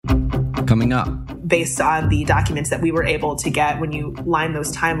Coming up. Based on the documents that we were able to get, when you line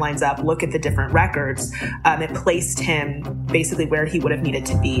those timelines up, look at the different records, it placed him basically where he would have needed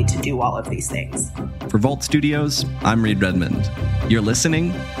to be to do all of these things. For Vault Studios, I'm Reed Redmond. You're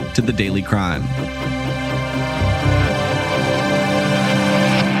listening to The Daily Crime.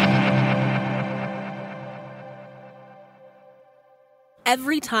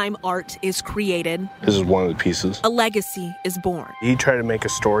 Every time art is created, this is one of the pieces, a legacy is born. He tried to make a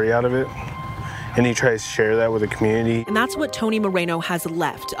story out of it, and he tries to share that with the community. And that's what Tony Moreno has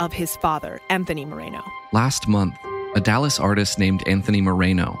left of his father, Anthony Moreno. Last month, a Dallas artist named Anthony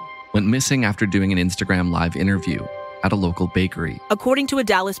Moreno went missing after doing an Instagram Live interview at a local bakery. According to a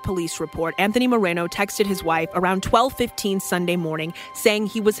Dallas police report, Anthony Moreno texted his wife around 12:15 Sunday morning saying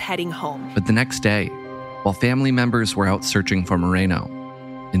he was heading home. But the next day, while family members were out searching for Moreno,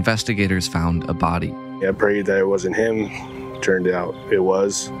 investigators found a body. I prayed that it wasn't him. Turned out it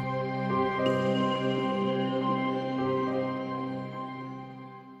was.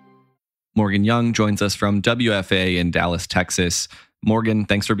 Morgan Young joins us from WFA in Dallas, Texas. Morgan,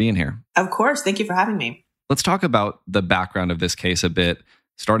 thanks for being here. Of course. Thank you for having me. Let's talk about the background of this case a bit,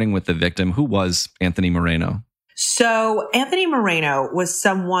 starting with the victim. Who was Anthony Moreno? So Anthony Moreno was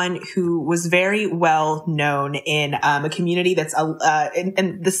someone who was very well known in a community that's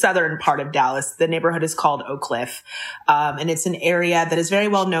in the southern part of Dallas. The neighborhood is called Oak Cliff. And it's an area that is very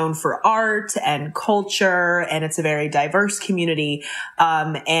well known for art and culture. And it's a very diverse community.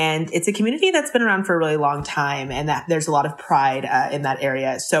 And it's a community that's been around for a really long time, and that there's a lot of pride in that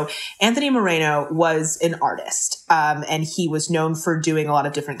area. So Anthony Moreno was an artist. And he was known for doing a lot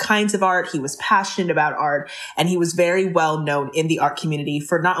of different kinds of art. He was passionate about art, and he was very well known in the art community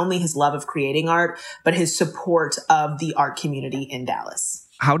for not only his love of creating art, but his support of the art community in Dallas.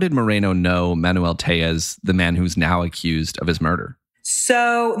 How did Moreno know Manuel Tellez, the man who's now accused of his murder?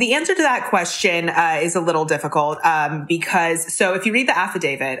 So the answer to that question is a little difficult because if you read the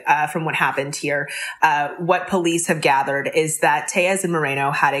affidavit from what happened here, what police have gathered is that Tellez and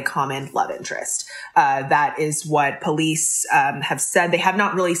Moreno had a common love interest. That is what police have said. They have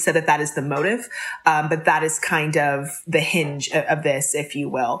not really said that is the motive, but that is kind of the hinge of this, if you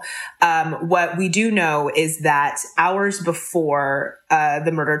will. What we do know is that hours before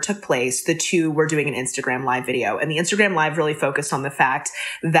the murder took place, the two were doing an Instagram Live video. And the Instagram Live really focused on the fact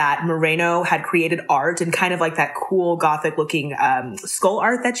that Moreno had created art and kind of like that cool Gothic looking skull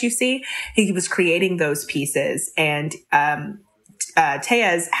art that you see. He was creating those pieces, and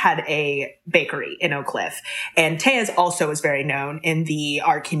Tellez had a bakery in Oak Cliff. And Tellez also is very known in the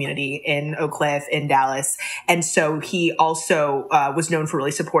art community in Oak Cliff, in Dallas. And so he also was known for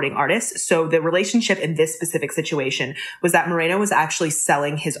really supporting artists. So the relationship in this specific situation was that Moreno was actually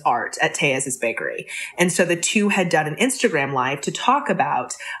selling his art at Tellez's bakery. And so the two had done an Instagram Live to talk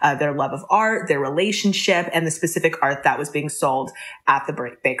about their love of art, their relationship, and the specific art that was being sold at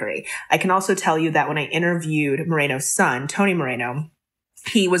the bakery. I can also tell you that when I interviewed Moreno's son, Tony Moreno,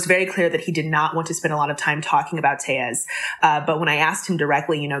 he was very clear that he did not want to spend a lot of time talking about Tellez. But when I asked him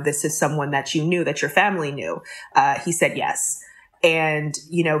directly, this is someone that you knew, that your family knew, he said yes. And,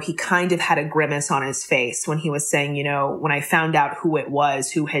 he kind of had a grimace on his face when he was saying, when I found out who it was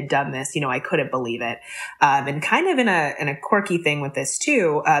who had done this, I couldn't believe it. And kind of in a quirky thing with this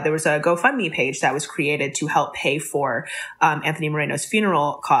too, there was a GoFundMe page that was created to help pay for Anthony Moreno's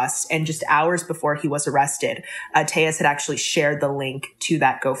funeral costs. And just hours before he was arrested, Tellez had actually shared the link to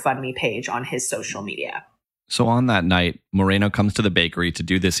that GoFundMe page on his social media. So on that night, Moreno comes to the bakery to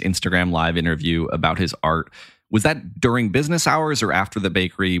do this Instagram Live interview about his art. Was that during business hours or after the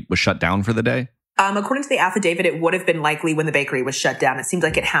bakery was shut down for the day? According to the affidavit, it would have been likely when the bakery was shut down. It seems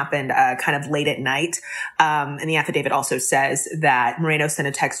like it happened kind of late at night. And the affidavit also says that Moreno sent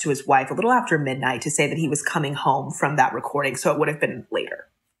a text to his wife a little after midnight to say that he was coming home from that recording. So it would have been later.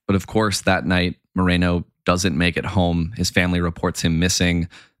 But of course, that night, Moreno doesn't make it home. His family reports him missing.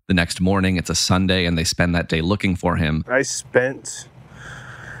 The next morning, it's a Sunday, and they spend that day looking for him. I spent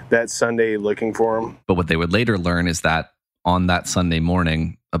that Sunday looking for him. But what they would later learn is that on that Sunday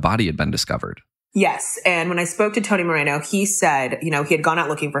morning, a body had been discovered. Yes. And when I spoke to Tony Moreno, he said, he had gone out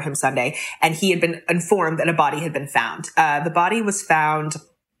looking for him Sunday, and he had been informed that a body had been found. The body was found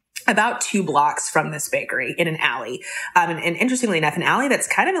about 2 blocks from this bakery in an alley. And interestingly enough, an alley that's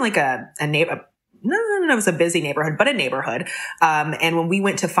kind of in like a neighborhood. No, it was a busy neighborhood, but a neighborhood. And when we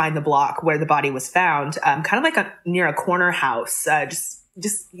went to find the block where the body was found, kind of like near a corner house, never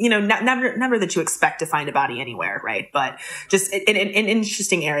that you expect to find a body anywhere, right? But just an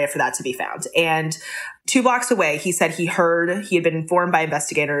interesting area for that to be found. And 2 blocks away, he said he had been informed by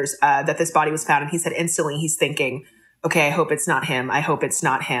investigators that this body was found. And he said instantly he's thinking, okay, I hope it's not him. I hope it's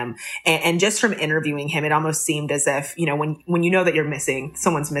not him. And just from interviewing him, it almost seemed as if, you know, when you know that you're missing,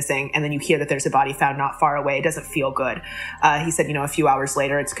 someone's missing, and then you hear that there's a body found not far away, it doesn't feel good. He said, you know, a few hours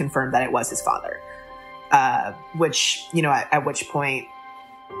later, it's confirmed that it was his father. Which, you know, at which point,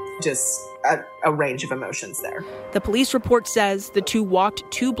 just a range of emotions there. The police report says the two walked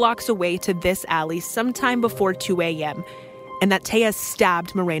 2 blocks away to this alley sometime before 2 a.m., and that Tejas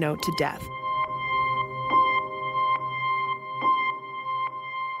stabbed Moreno to death.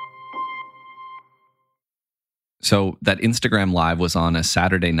 So that Instagram Live was on a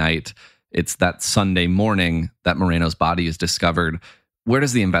Saturday night. It's that Sunday morning that Moreno's body is discovered. Where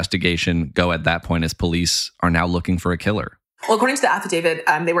does the investigation go at that point as police are now looking for a killer? Well, according to the affidavit,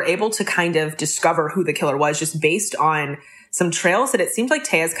 they were able to kind of discover who the killer was just based on some trails that it seemed like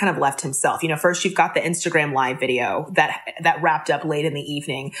Tejas kind of left himself. You know, first you've got the Instagram Live video that wrapped up late in the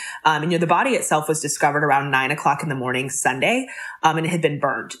evening. And, you know, the body itself was discovered around 9 o'clock in the morning Sunday, and it had been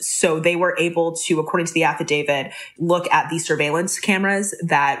burned. So they were able to, according to the affidavit, look at the surveillance cameras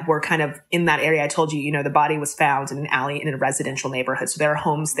that were kind of in that area. I told you, you know, the body was found in an alley in a residential neighborhood. So there are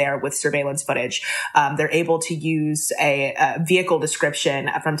homes there with surveillance footage. They're able to use a vehicle description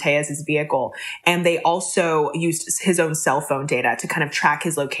from Tejas's vehicle. And they also used his own cell phone data to kind of track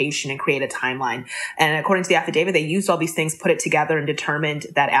his location and create a timeline. And according to the affidavit, they used all these things, put it together, and determined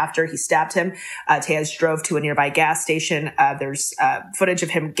that after he stabbed him, Tejas drove to a nearby gas station. There's footage of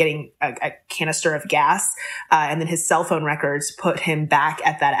him getting a canister of gas, and then his cell phone records put him back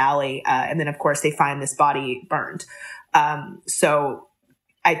at that alley. And then, of course, they find this body burned. So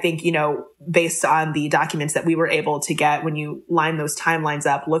I think, you know, based on the documents that we were able to get, when you line those timelines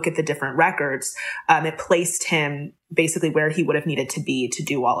up, look at the different records, it placed him basically where he would have needed to be to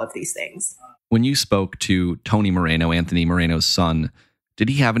do all of these things. When you spoke to Tony Moreno, Anthony Moreno's son, did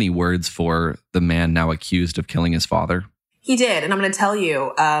he have any words for the man now accused of killing his father? He did. And I'm going to tell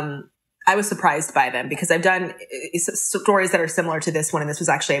you, I was surprised by them because I've done stories that are similar to this one. And this was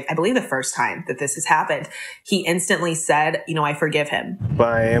actually, I believe, the first time that this has happened. He instantly said, you know, I forgive him.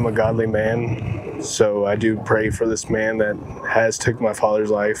 But I am a godly man, so I do pray for this man that has took my father's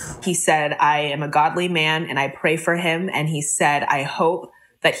life. He said, I am a godly man and I pray for him. And he said, I hope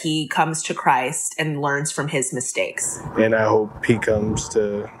that he comes to Christ and learns from his mistakes. And I hope he comes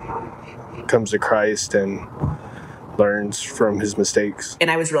to Christ and learns from his mistakes. And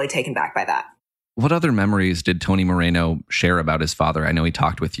I was really taken back by that. What other memories did Tony Moreno share about his father? I know he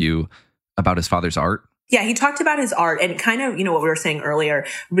talked with you about his father's art. Yeah, he talked about his art and kind of, you know, what we were saying earlier,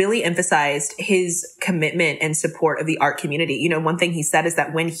 really emphasized his commitment and support of the art community. You know, one thing he said is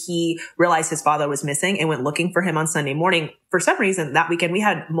that when he realized his father was missing and went looking for him on Sunday morning, for some reason that weekend, we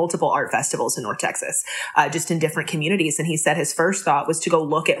had multiple art festivals in North Texas, just in different communities. And he said his first thought was to go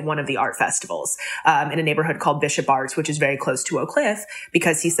look at one of the art festivals in a neighborhood called Bishop Arts, which is very close to Oak Cliff,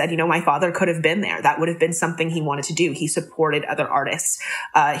 because he said, you know, my father could have been there. That would have been something he wanted to do. He supported other artists.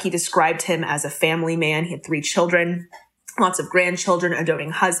 He described him as a family man. He had 3 children, lots of grandchildren, a doting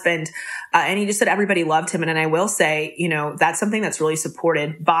husband. And he just said everybody loved him. And I will say, you know, that's something that's really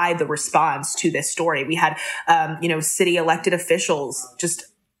supported by the response to this story. We had, you know, city elected officials just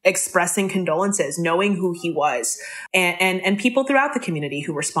expressing condolences, knowing who he was, and people throughout the community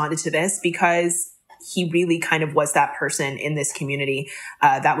who responded to this because he really kind of was that person in this community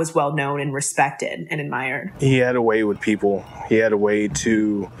that was well known and respected and admired. He had a way with people. He had a way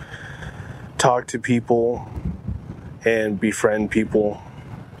to talk to people and befriend people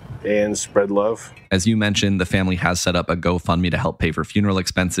and spread love. As you mentioned, the family has set up a GoFundMe to help pay for funeral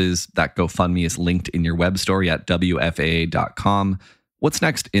expenses. That GoFundMe is linked in your web story at WFAA.com. What's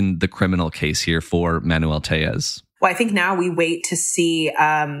next in the criminal case here for Manuel Tejas? Well, I think now we wait to see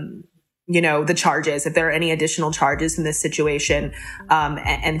you know, the charges, if there are any additional charges in this situation,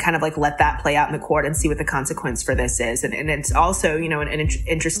 and kind of like let that play out in the court and see what the consequence for this is. And it's also, you know, an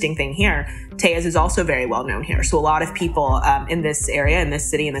interesting thing here. Tejas is also very well known here. So a lot of people in this area, in this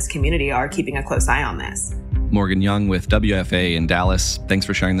city, in this community are keeping a close eye on this. Morgan Young with WFAA in Dallas. Thanks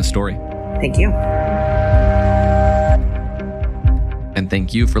for sharing the story. Thank you. And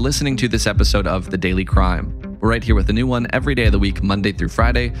thank you for listening to this episode of The Daily Crime. We're right here with a new one every day of the week, Monday through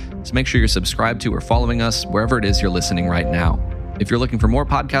Friday. So make sure you're subscribed to or following us wherever it is you're listening right now. If you're looking for more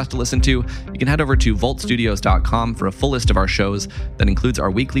podcasts to listen to, you can head over to voltstudios.com for a full list of our shows that includes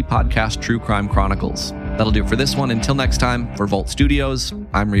our weekly podcast, True Crime Chronicles. That'll do it for this one. Until next time, for Volt Studios,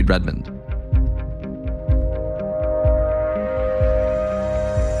 I'm Reed Redmond.